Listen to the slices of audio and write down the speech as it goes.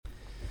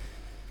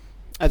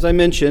As I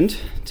mentioned,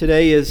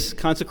 today is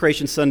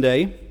Consecration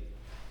Sunday.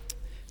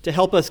 To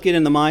help us get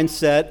in the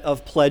mindset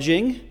of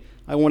pledging,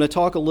 I want to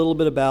talk a little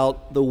bit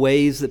about the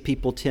ways that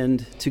people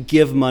tend to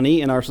give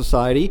money in our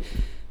society.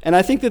 And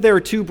I think that there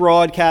are two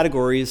broad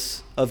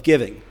categories of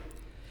giving.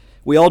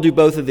 We all do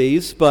both of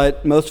these,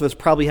 but most of us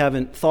probably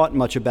haven't thought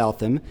much about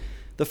them.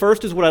 The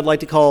first is what I'd like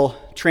to call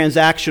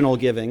transactional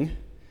giving.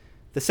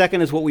 The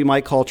second is what we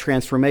might call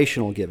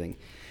transformational giving.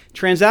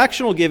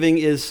 Transactional giving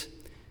is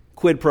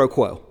quid pro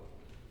quo.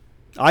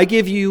 I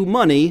give you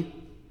money,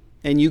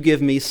 and you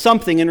give me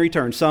something in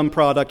return, some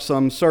product,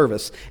 some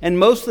service. And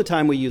most of the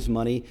time we use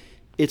money,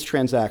 it's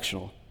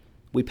transactional.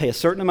 We pay a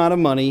certain amount of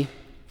money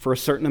for a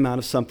certain amount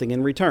of something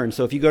in return.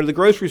 So if you go to the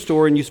grocery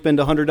store and you spend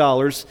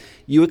 $100,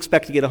 you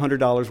expect to get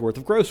 $100 worth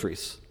of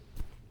groceries.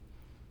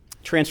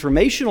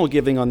 Transformational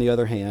giving, on the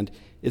other hand,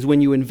 is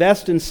when you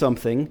invest in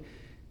something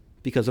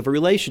because of a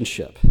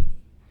relationship.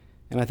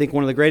 And I think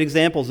one of the great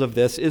examples of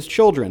this is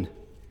children.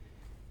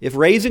 If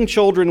raising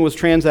children was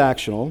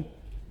transactional,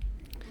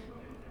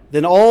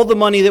 then all the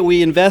money that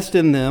we invest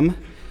in them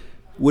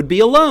would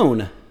be a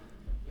loan.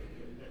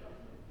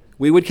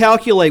 We would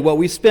calculate what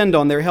we spend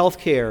on their health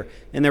care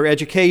and their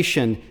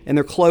education and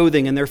their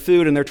clothing and their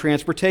food and their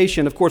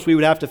transportation. Of course, we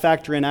would have to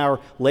factor in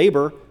our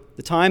labor,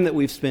 the time that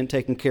we've spent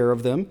taking care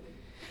of them.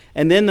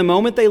 And then the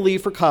moment they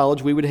leave for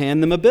college, we would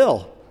hand them a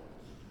bill.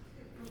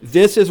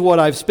 This is what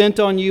I've spent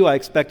on you. I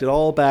expect it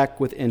all back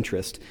with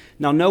interest.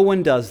 Now, no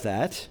one does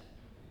that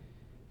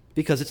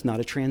because it's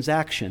not a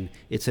transaction.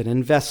 It's an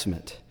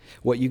investment.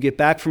 What you get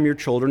back from your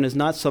children is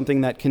not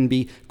something that can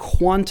be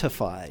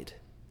quantified.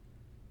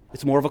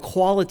 It's more of a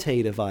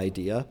qualitative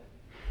idea,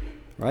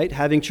 right?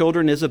 Having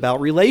children is about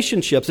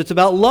relationships. It's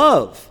about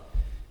love.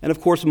 And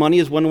of course, money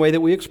is one way that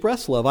we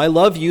express love. I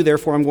love you,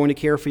 therefore I'm going to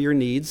care for your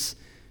needs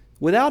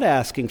without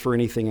asking for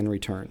anything in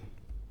return.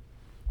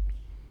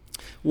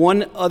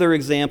 One other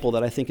example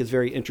that I think is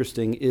very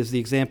interesting is the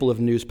example of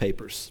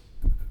newspapers.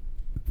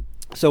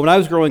 So when I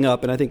was growing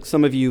up, and I think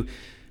some of you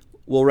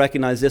will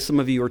recognize this, some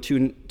of you are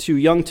too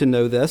young to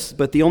know this,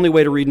 but the only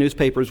way to read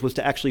newspapers was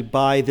to actually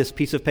buy this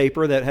piece of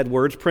paper that had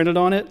words printed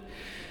on it.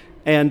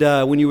 And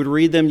when you would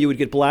read them, you would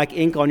get black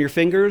ink on your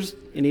fingers.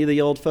 Any of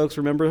the old folks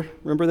remember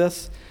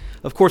this?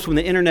 Of course, when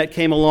the internet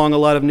came along, a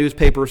lot of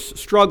newspapers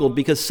struggled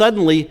because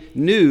suddenly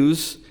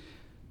news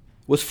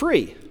was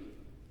free.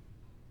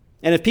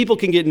 And if people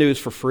can get news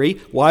for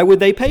free, why would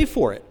they pay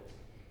for it?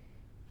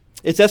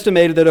 It's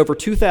estimated that over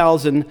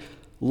 2,000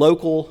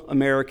 local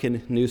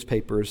American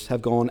newspapers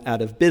have gone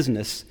out of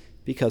business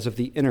because of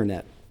the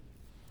internet.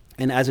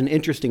 And as an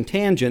interesting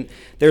tangent,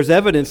 there's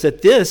evidence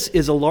that this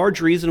is a large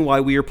reason why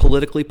we are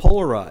politically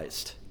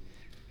polarized.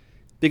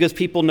 Because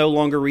people no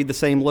longer read the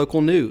same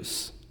local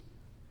news.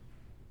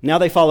 Now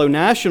they follow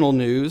national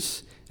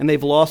news, and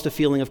they've lost a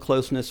feeling of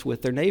closeness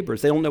with their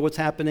neighbors. They don't know what's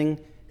happening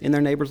in their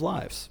neighbors'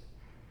 lives.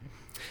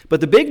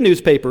 But the big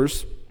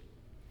newspapers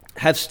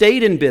have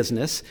stayed in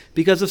business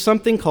because of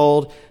something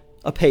called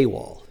a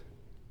paywall.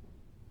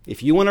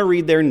 If you want to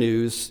read their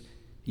news,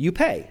 you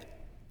pay.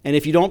 And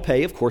if you don't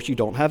pay, of course, you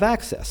don't have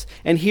access.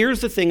 And here's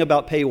the thing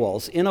about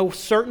paywalls. In a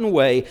certain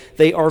way,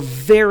 they are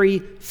very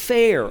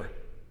fair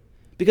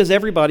because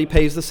everybody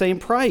pays the same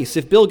price.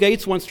 If Bill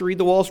Gates wants to read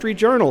the Wall Street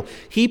Journal,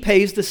 he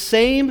pays the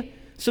same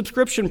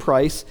subscription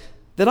price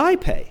that I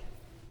pay.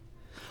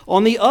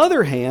 On the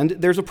other hand,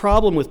 there's a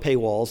problem with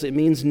paywalls. It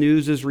means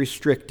news is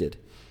restricted.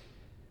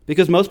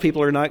 Because most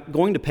people are not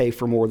going to pay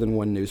for more than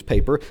one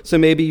newspaper. So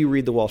maybe you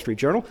read the Wall Street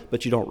Journal,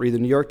 but you don't read the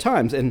New York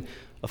Times. And,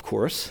 of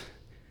course,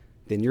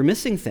 then you're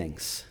missing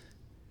things.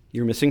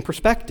 You're missing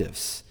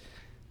perspectives.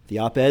 The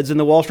op-eds in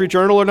the Wall Street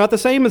Journal are not the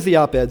same as the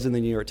op-eds in the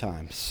New York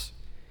Times.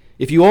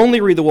 If you only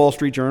read the Wall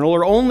Street Journal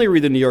or only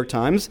read the New York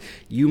Times,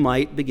 you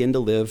might begin to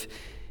live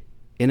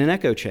in an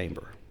echo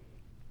chamber.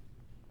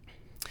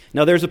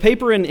 Now, there's a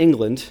paper in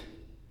England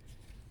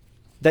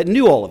that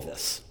knew all of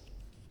this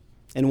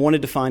and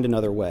wanted to find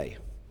another way.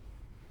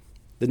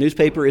 The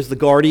newspaper is The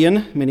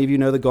Guardian. Many of you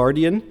know The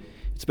Guardian.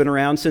 It's been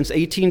around since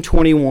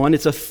 1821.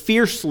 It's a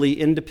fiercely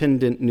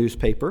independent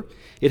newspaper.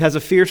 It has a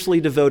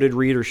fiercely devoted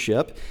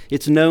readership.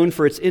 It's known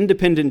for its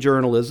independent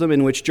journalism,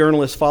 in which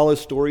journalists follow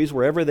stories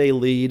wherever they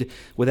lead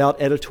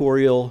without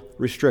editorial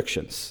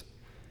restrictions.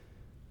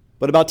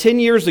 But about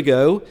 10 years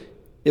ago,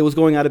 it was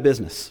going out of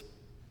business.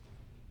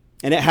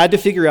 And it had to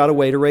figure out a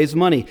way to raise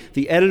money.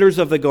 The editors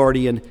of The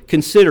Guardian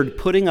considered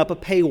putting up a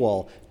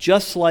paywall,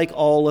 just like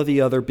all of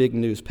the other big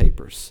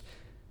newspapers.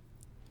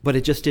 But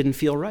it just didn't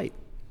feel right.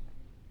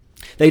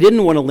 They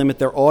didn't want to limit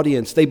their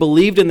audience. They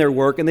believed in their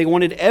work, and they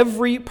wanted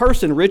every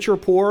person, rich or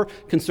poor,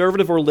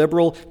 conservative or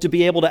liberal, to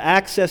be able to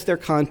access their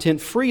content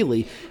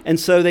freely. And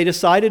so they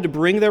decided to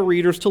bring their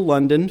readers to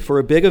London for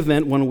a big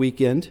event one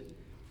weekend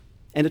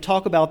and to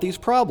talk about these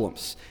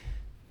problems.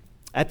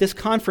 At this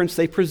conference,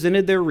 they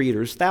presented their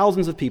readers,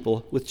 thousands of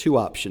people, with two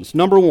options.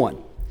 Number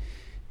one,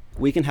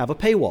 we can have a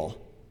paywall.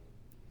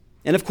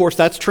 And of course,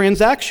 that's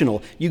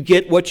transactional. You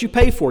get what you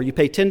pay for. You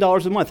pay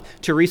 $10 a month.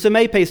 Theresa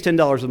May pays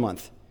 $10 a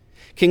month.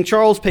 King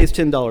Charles pays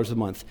 $10 a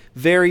month.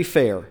 Very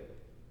fair.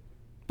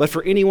 But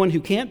for anyone who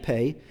can't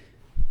pay,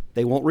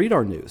 They won't read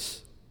our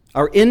news.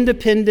 Our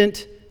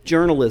independent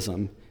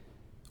journalism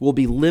will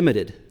be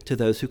limited to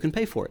those who can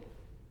pay for it.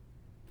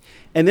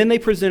 And then they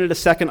presented a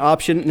second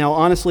option. Now,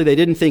 honestly, they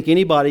didn't think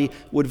anybody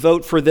would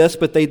vote for this,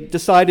 but they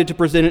decided to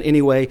present it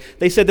anyway.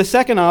 They said the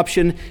second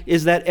option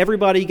is that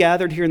everybody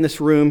gathered here in this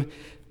room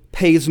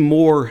pays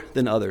more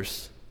than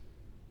others.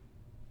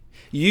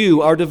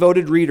 You, our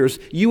devoted readers,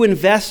 you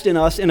invest in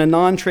us in a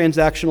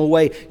non-transactional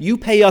way. You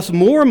pay us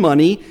more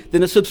money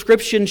than a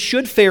subscription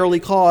should fairly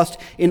cost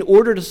in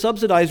order to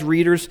subsidize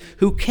readers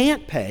who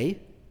can't pay.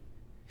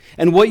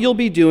 And what you'll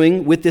be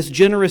doing with this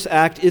generous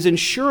act is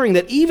ensuring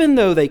that even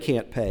though they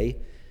can't pay,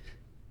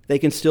 they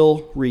can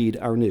still read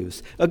our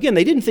news. Again,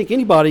 they didn't think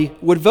anybody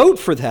would vote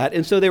for that,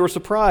 and so they were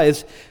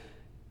surprised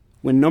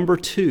when number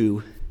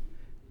 2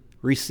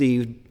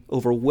 received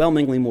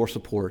overwhelmingly more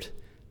support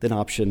than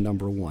option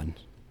number 1.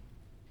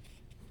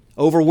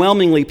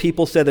 Overwhelmingly,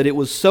 people said that it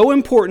was so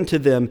important to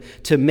them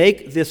to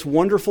make this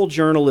wonderful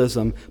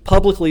journalism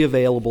publicly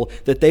available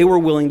that they were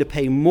willing to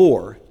pay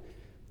more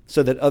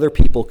so that other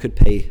people could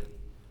pay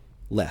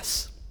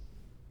less.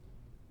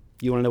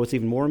 You want to know what's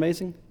even more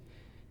amazing?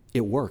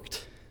 It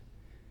worked.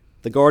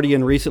 The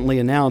Guardian recently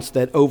announced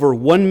that over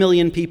 1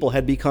 million people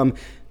had become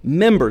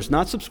members,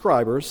 not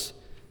subscribers,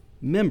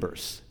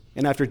 members.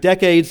 And after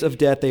decades of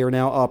debt, they are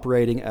now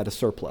operating at a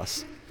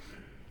surplus.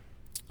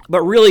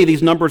 But really,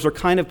 these numbers are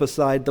kind of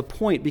beside the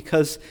point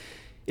because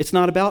it's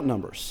not about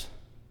numbers.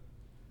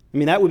 I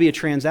mean, that would be a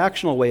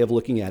transactional way of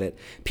looking at it.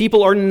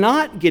 People are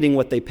not getting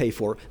what they pay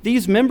for.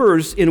 These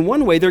members, in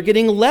one way, they're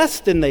getting less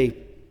than they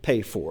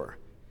pay for.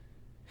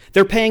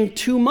 They're paying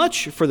too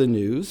much for the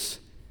news,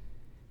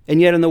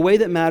 and yet in the way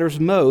that matters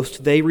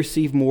most, they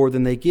receive more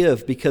than they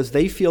give because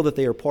they feel that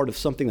they are part of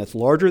something that's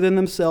larger than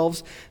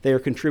themselves. They are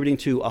contributing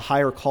to a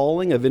higher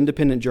calling of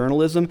independent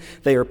journalism.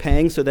 They are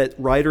paying so that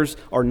writers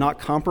are not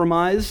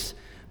compromised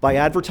by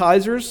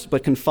advertisers,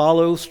 but can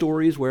follow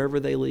stories wherever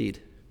they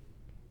lead.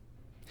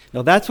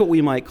 Now that's what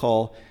we might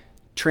call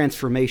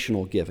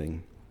transformational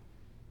giving.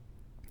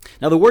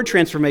 Now, the word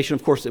transformation,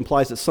 of course,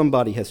 implies that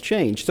somebody has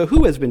changed. So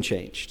who has been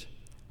changed?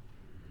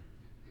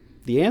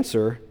 The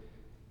answer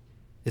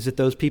is that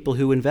those people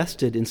who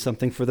invested in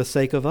something for the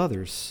sake of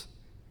others.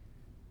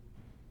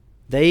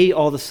 They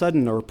all of a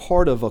sudden are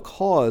part of a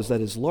cause that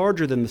is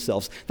larger than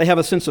themselves. They have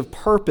a sense of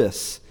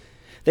purpose.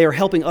 They are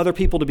helping other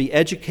people to be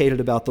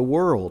educated about the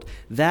world.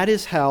 That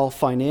is how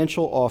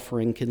financial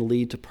offering can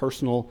lead to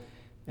personal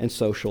and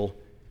social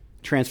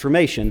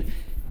transformation.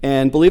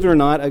 And believe it or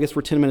not, I guess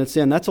we're 10 minutes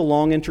in. That's a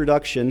long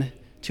introduction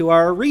to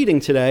our reading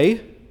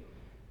today,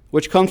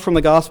 which comes from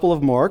the Gospel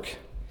of Mark.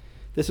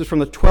 This is from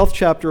the 12th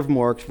chapter of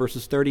Mark,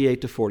 verses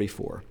 38 to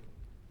 44.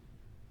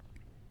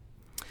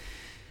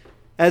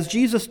 As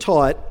Jesus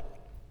taught,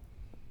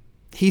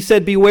 he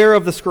said, "Beware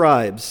of the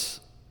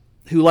scribes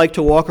who like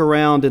to walk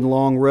around in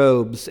long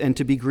robes and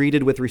to be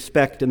greeted with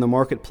respect in the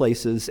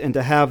marketplaces and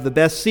to have the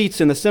best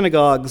seats in the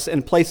synagogues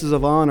and places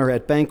of honor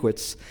at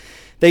banquets.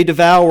 They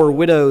devour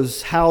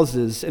widows'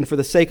 houses, and for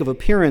the sake of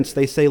appearance,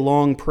 they say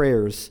long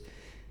prayers.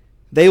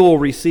 They will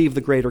receive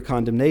the greater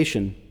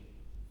condemnation."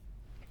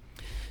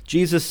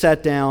 Jesus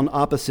sat down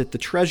opposite the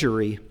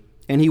treasury,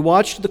 and he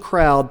watched the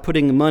crowd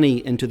putting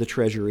money into the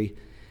treasury.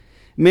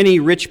 Many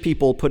rich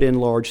people put in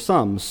large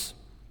sums.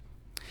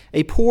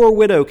 A poor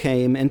widow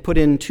came and put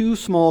in 2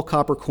 small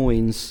copper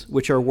coins,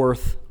 which are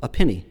worth a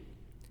penny.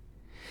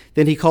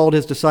 Then he called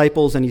his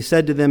disciples, and he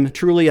said to them,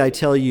 "Truly I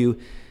tell you,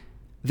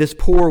 this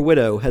poor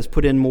widow has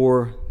put in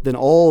more than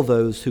all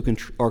those who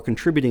are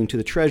contributing to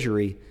the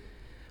treasury,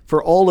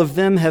 for all of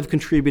them have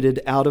contributed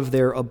out of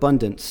their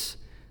abundance,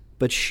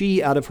 but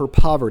she out of her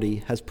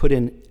poverty has put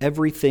in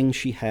everything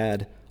she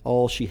had,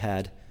 all she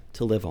had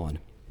to live on."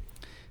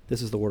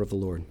 This is the word of the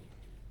Lord.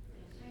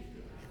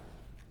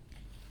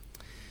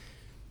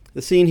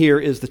 The scene here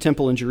is the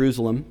temple in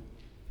Jerusalem.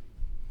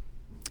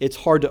 It's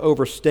hard to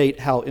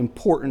overstate how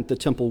important the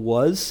temple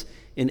was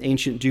in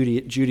ancient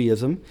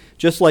Judaism.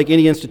 Just like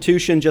any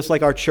institution, just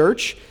like our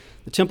church,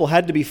 the temple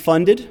had to be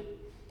funded.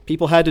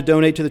 People had to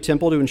donate to the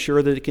temple to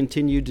ensure that it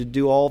continued to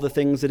do all the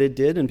things that it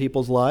did in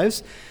people's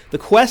lives. The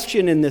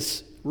question in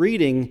this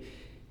reading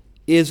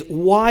is,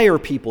 why are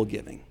people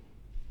giving?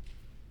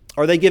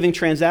 Are they giving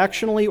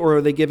transactionally or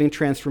are they giving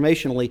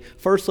transformationally?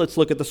 First, let's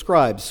look at the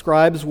scribes.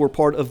 Scribes were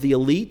part of the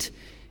elite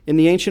in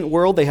the ancient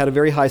world. They had a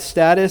very high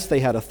status,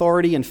 they had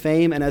authority and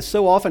fame, and as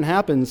so often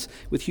happens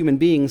with human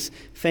beings,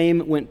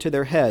 fame went to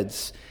their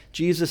heads.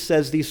 Jesus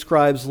says these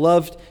scribes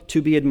loved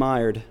to be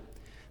admired.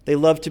 They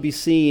loved to be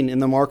seen in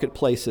the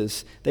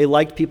marketplaces. They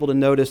liked people to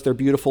notice their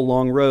beautiful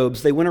long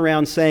robes. They went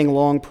around saying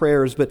long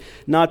prayers, but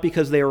not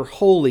because they were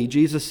holy.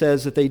 Jesus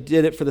says that they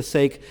did it for the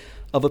sake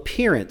of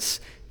appearance.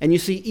 And you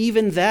see,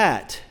 even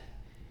that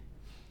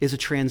is a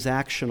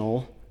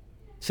transactional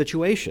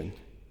situation.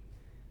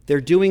 They're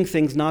doing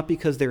things not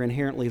because they're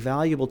inherently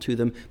valuable to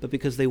them, but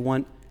because they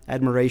want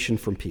admiration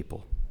from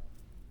people.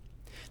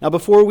 Now,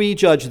 before we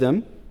judge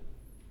them,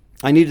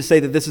 I need to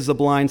say that this is a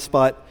blind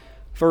spot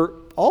for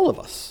all of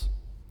us.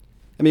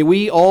 I mean,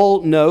 we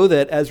all know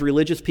that as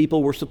religious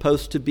people, we're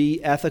supposed to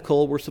be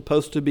ethical, we're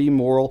supposed to be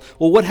moral.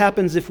 Well, what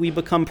happens if we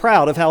become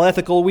proud of how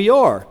ethical we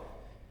are?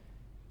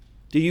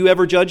 Do you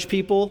ever judge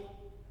people?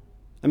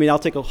 I mean, I'll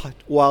take a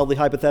wildly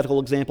hypothetical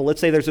example. Let's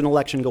say there's an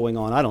election going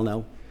on. I don't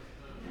know.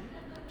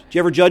 Do you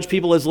ever judge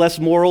people as less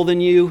moral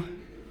than you?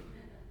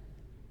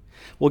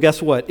 Well,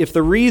 guess what? If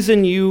the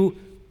reason you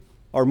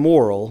are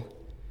moral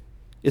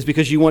is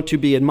because you want to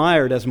be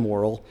admired as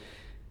moral,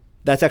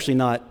 that's actually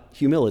not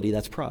humility,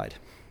 that's pride.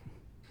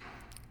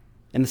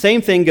 And the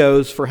same thing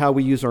goes for how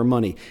we use our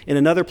money. In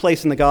another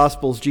place in the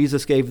Gospels,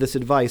 Jesus gave this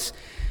advice: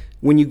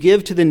 when you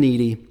give to the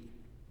needy,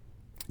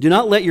 do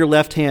not let your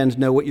left hand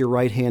know what your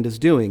right hand is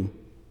doing.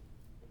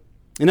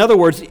 In other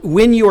words,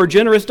 when you are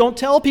generous, don't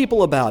tell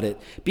people about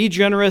it. Be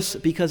generous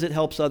because it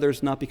helps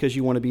others, not because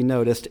you want to be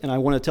noticed. And I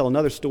want to tell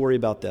another story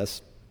about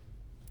this.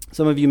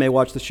 Some of you may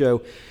watch the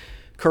show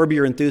Curb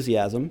Your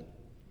Enthusiasm.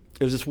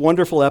 There's this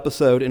wonderful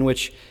episode in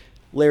which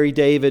Larry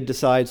David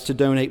decides to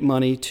donate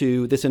money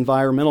to this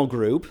environmental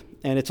group,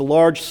 and it's a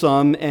large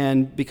sum,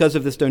 and because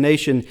of this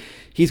donation,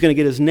 he's going to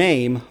get his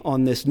name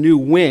on this new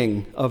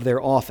wing of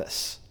their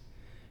office.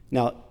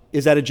 Now,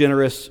 is that a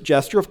generous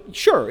gesture?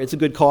 Sure, it's a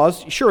good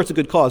cause. Sure, it's a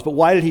good cause, but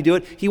why did he do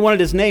it? He wanted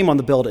his name on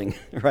the building,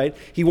 right?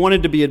 He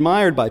wanted to be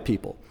admired by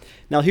people.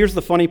 Now, here's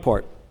the funny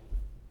part.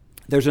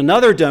 There's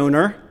another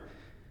donor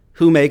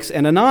who makes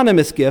an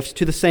anonymous gift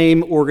to the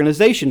same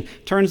organization.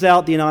 Turns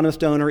out the anonymous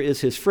donor is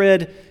his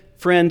friend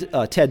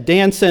Ted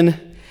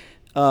Danson.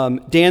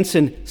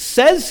 Danson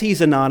says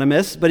he's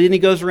anonymous, but then he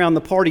goes around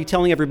the party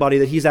telling everybody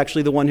that he's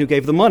actually the one who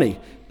gave the money.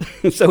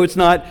 So it's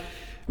not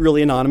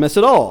really anonymous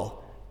at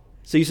all.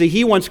 So you see,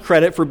 he wants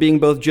credit for being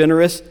both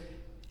generous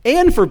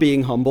and for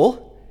being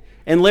humble.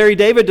 And Larry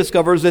David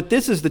discovers that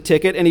this is the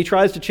ticket, and he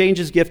tries to change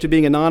his gift to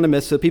being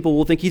anonymous so people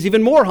will think he's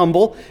even more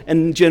humble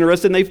and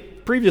generous than they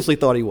previously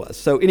thought he was.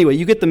 So anyway,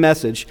 you get the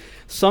message.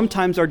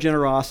 Sometimes our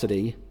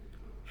generosity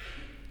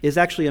is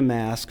actually a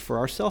mask for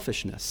our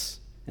selfishness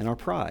and our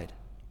pride.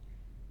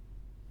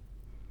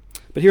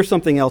 But here's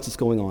something else that's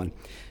going on.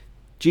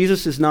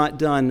 Jesus is not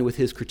done with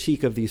his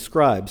critique of these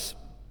scribes.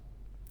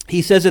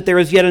 He says that there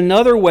is yet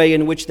another way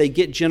in which they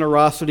get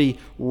generosity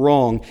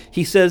wrong.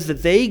 He says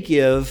that they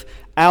give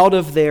out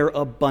of their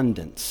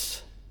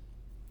abundance.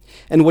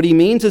 And what he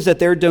means is that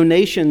their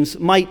donations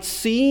might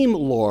seem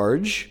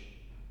large,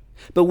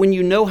 but when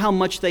you know how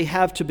much they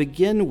have to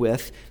begin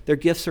with, their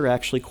gifts are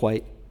actually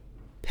quite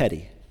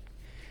petty.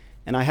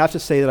 And I have to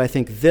say that I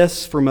think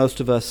this, for most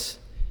of us,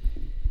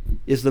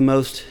 is the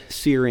most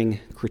searing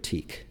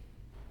critique.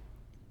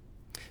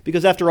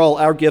 Because after all,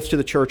 our gifts to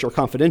the church are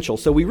confidential,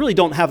 so we really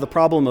don't have the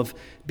problem of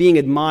being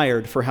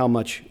admired for how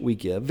much we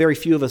give. Very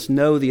few of us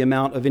know the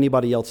amount of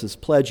anybody else's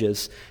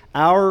pledges.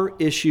 Our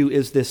issue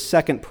is this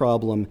second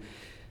problem,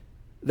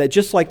 that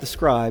just like the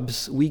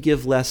scribes, we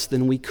give less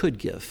than we could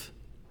give.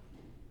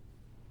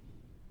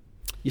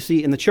 You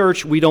see, in the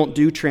church, we don't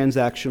do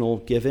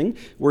transactional giving.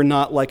 We're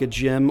not like a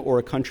gym or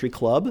a country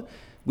club.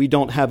 We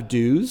don't have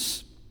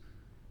dues,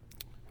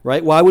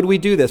 right? Why would we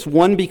do this?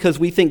 One, because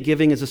we think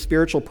giving is a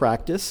spiritual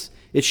practice.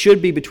 It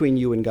should be between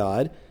you and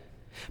God.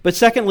 But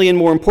secondly, and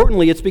more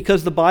importantly, it's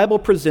because the Bible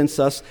presents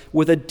us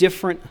with a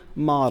different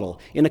model.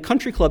 In a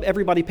country club,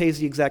 everybody pays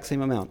the exact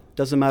same amount.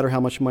 Doesn't matter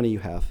how much money you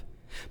have.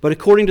 But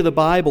according to the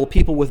Bible,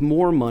 people with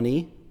more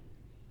money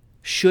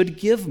should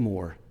give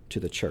more to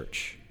the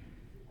church.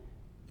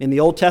 In the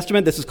Old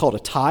Testament, this is called a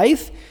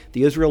tithe.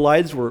 The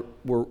Israelites were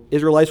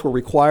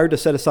required to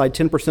set aside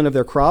 10% of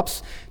their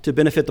crops to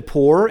benefit the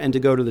poor and to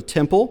go to the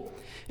temple.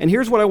 And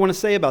here's what I want to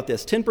say about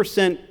this.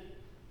 10%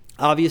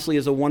 obviously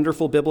is a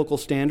wonderful biblical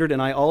standard,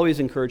 and I always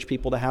encourage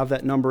people to have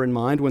that number in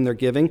mind when they're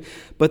giving.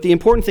 But the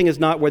important thing is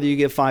not whether you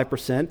give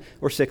 5%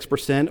 or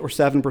 6% or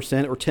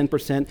 7% or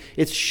 10%.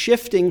 It's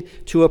shifting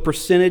to a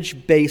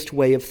percentage-based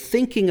way of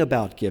thinking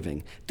about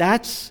giving.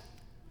 That's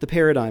the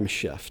paradigm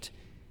shift.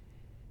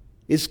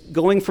 Is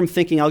going from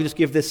thinking, I'll just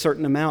give this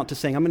certain amount, to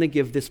saying, I'm going to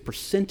give this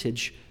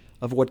percentage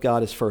of what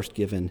God has first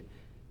given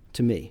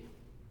to me.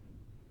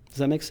 Does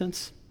that make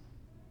sense?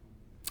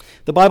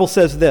 The Bible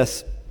says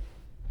this: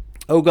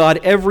 "O God,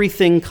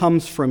 everything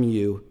comes from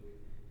you,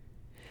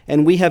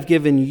 and we have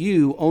given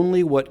you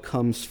only what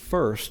comes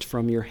first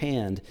from your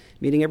hand,"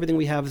 meaning everything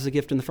we have is a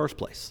gift in the first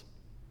place.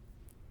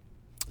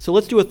 So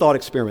let's do a thought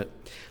experiment.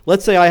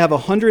 Let's say I have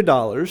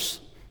 $100,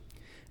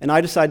 and I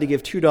decide to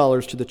give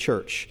 $2 to the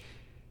church.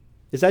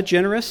 Is that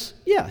generous?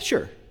 Yeah,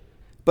 sure.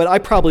 But I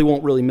probably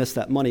won't really miss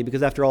that money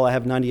because after all, I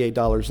have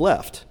 $98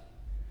 left.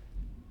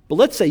 But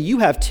let's say you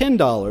have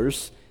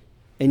 $10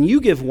 and you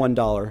give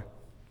 $1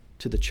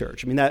 to the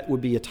church. I mean, that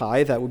would be a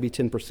tithe. That would be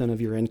 10% of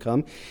your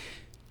income.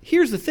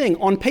 Here's the thing.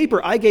 On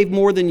paper, I gave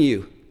more than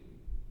you.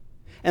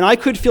 And I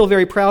could feel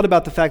very proud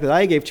about the fact that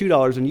I gave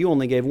 $2 and you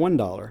only gave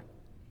 $1.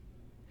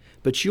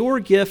 But your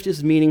gift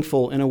is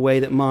meaningful in a way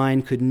that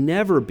mine could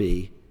never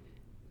be,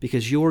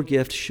 because your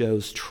gift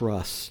shows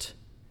trust.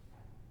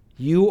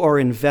 You are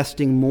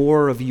investing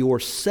more of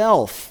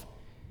yourself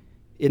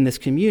in this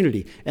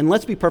community. And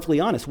let's be perfectly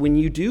honest, when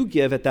you do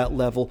give at that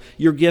level,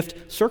 your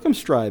gift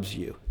circumscribes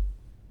you.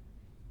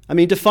 I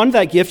mean, to fund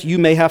that gift, you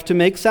may have to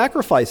make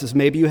sacrifices.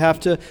 Maybe you have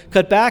to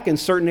cut back in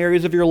certain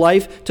areas of your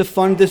life to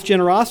fund this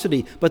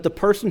generosity. But the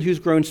person who's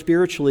grown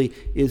spiritually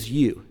is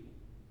you.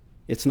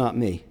 It's not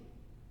me.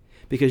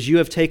 Because you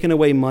have taken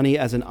away money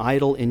as an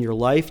idol in your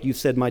life. You've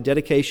said, my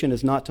dedication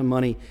is not to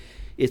money,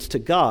 it's to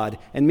God.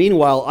 And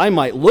meanwhile, I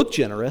might look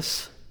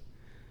generous,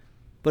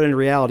 but in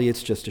reality,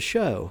 it's just a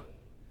show.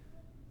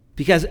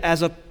 Because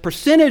as a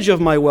percentage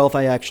of my wealth,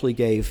 I actually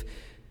gave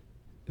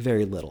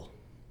very little.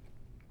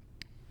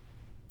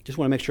 Just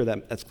want to make sure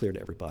that that's clear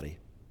to everybody.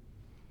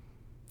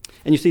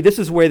 And you see, this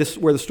is where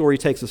the story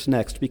takes us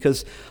next,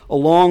 because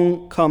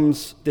along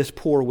comes this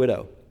poor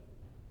widow.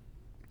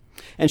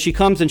 And she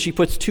comes and she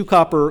puts 2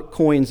 copper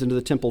coins into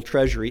the temple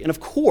treasury. And of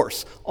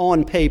course,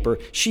 on paper,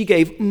 she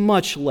gave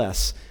much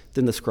less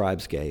than the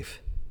scribes gave.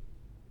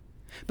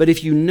 But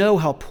if you know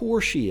how poor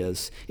she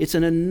is, it's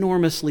an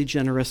enormously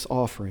generous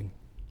offering.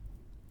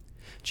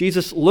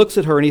 Jesus looks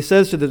at her and he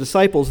says to the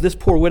disciples, this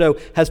poor widow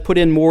has put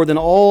in more than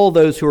all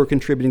those who are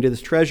contributing to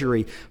this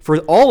treasury. For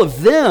all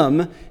of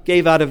them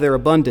gave out of their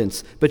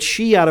abundance, but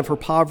she out of her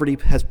poverty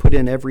has put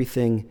in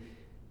everything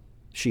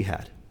she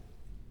had.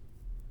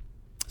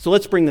 So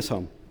let's bring this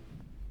home.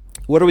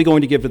 What are we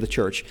going to give to the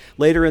church?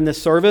 Later in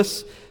this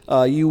service,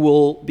 you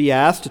will be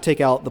asked to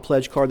take out the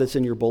pledge card that's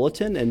in your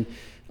bulletin and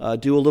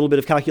do a little bit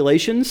of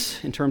calculations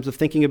in terms of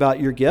thinking about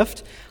your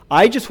gift.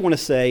 I just want to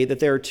say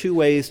that there are 2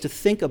 ways to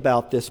think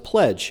about this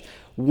pledge.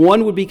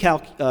 One would be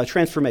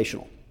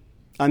transformational.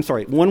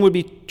 One would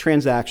be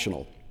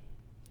transactional.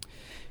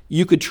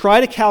 You could try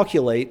to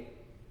calculate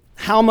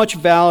how much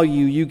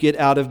value you get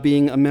out of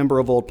being a member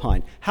of Old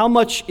Pine. How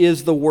much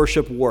is the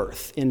worship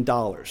worth in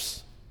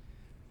dollars?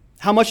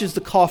 How much is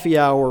the coffee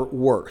hour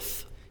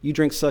worth? You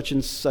drink such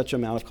and such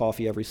amount of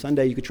coffee every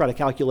Sunday. You could try to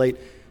calculate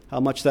how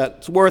much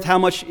that's worth. How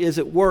much is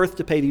it worth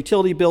to pay the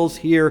utility bills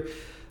here?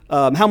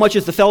 How much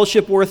is the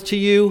fellowship worth to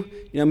you?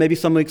 Maybe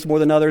some weeks more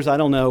than others. I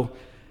don't know.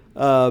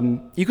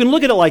 You can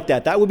look at it like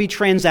that. That would be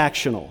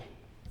transactional.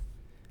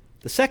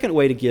 The second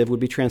way to give would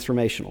be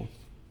transformational.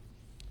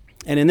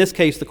 And in this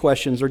case, the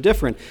questions are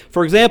different.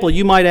 For example,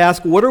 you might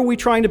ask, what are we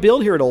trying to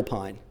build here at Old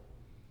Pine?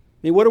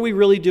 I mean, what are we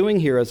really doing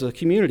here as a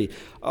community?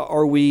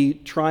 Are we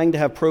trying to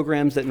have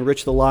programs that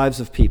enrich the lives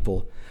of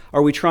people?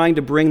 Are we trying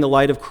to bring the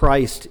light of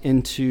Christ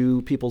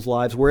into people's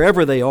lives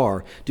wherever they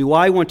are? Do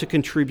I want to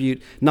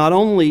contribute not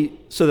only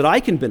so that I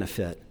can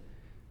benefit,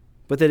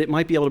 but that it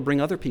might be able to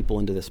bring other people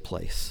into this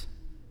place?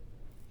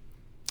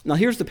 Now,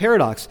 here's the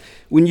paradox.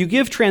 When you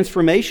give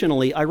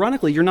transformationally,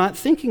 ironically, you're not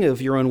thinking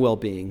of your own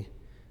well-being.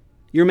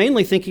 You're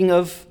mainly thinking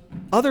of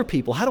other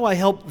people. How do I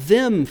help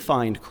them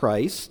find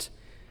Christ?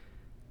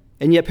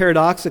 And yet,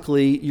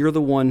 paradoxically, you're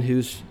the one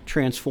who's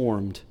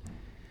transformed.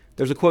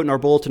 There's a quote in our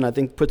bulletin I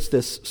think puts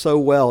this so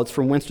well. It's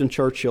from Winston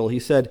Churchill. He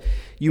said,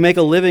 "You make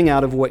a living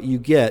out of what you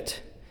get.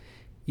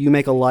 You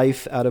make a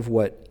life out of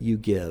what you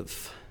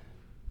give."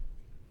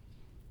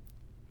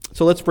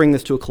 So let's bring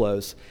this to a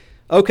close.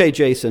 Okay,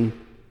 Jason,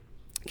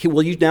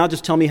 will you now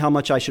just tell me how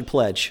much I should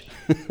pledge?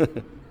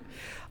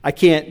 I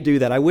can't do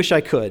that. I wish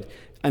I could.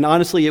 And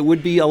honestly, it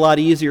would be a lot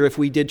easier if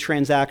we did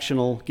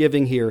transactional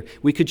giving here.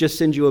 We could just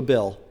send you a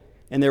bill.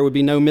 And there would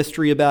be no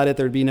mystery about it.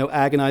 There would be no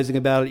agonizing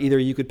about it. Either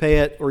you could pay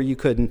it or you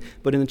couldn't.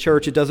 But in the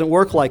church, it doesn't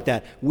work like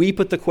that. We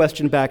put the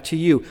question back to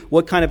you.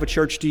 What kind of a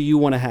church do you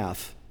want to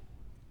have?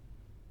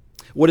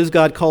 What is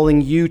God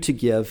calling you to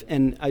give?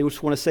 And I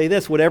just want to say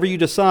this. Whatever you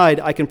decide,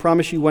 I can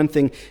promise you one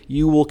thing.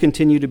 You will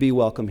continue to be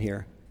welcome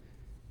here.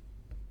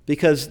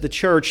 Because the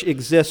church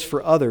exists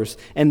for others.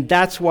 And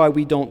that's why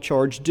we don't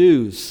charge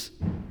dues.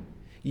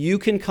 You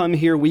can come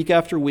here week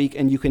after week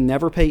and you can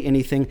never pay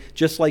anything,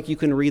 just like you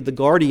can read The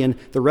Guardian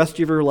the rest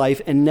of your life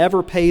and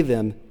never pay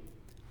them,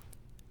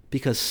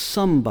 because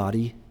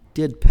somebody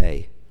did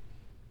pay.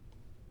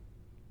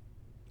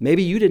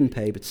 Maybe you didn't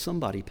pay, but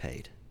somebody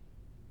paid.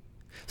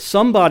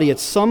 Somebody at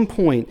some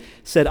point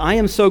said, I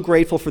am so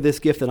grateful for this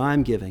gift that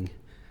I'm giving.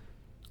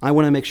 I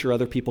want to make sure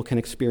other people can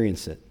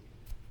experience it.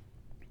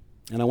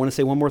 And I want to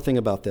say one more thing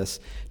about this.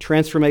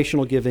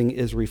 Transformational giving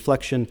is a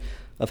reflection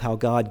of how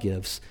God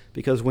gives.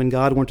 Because when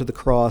God went to the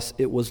cross,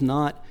 it was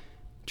not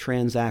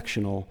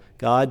transactional.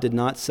 God did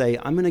not say,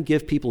 I'm going to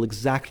give people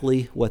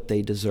exactly what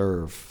they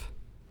deserve.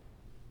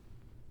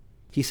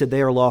 He said,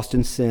 they are lost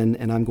in sin,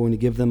 and I'm going to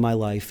give them my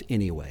life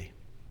anyway.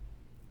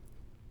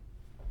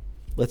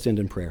 Let's end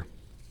in prayer.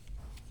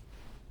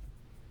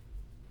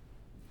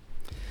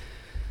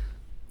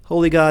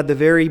 Holy God, the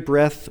very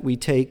breath we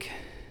take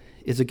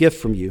is a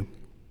gift from you.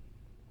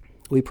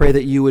 We pray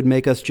that you would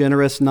make us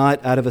generous,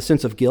 not out of a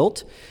sense of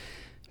guilt,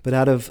 but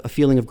out of a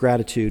feeling of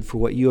gratitude for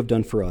what you have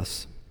done for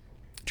us.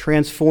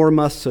 Transform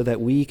us so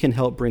that we can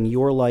help bring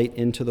your light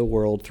into the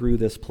world through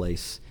this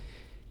place.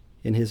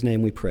 In his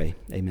name we pray.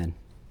 Amen.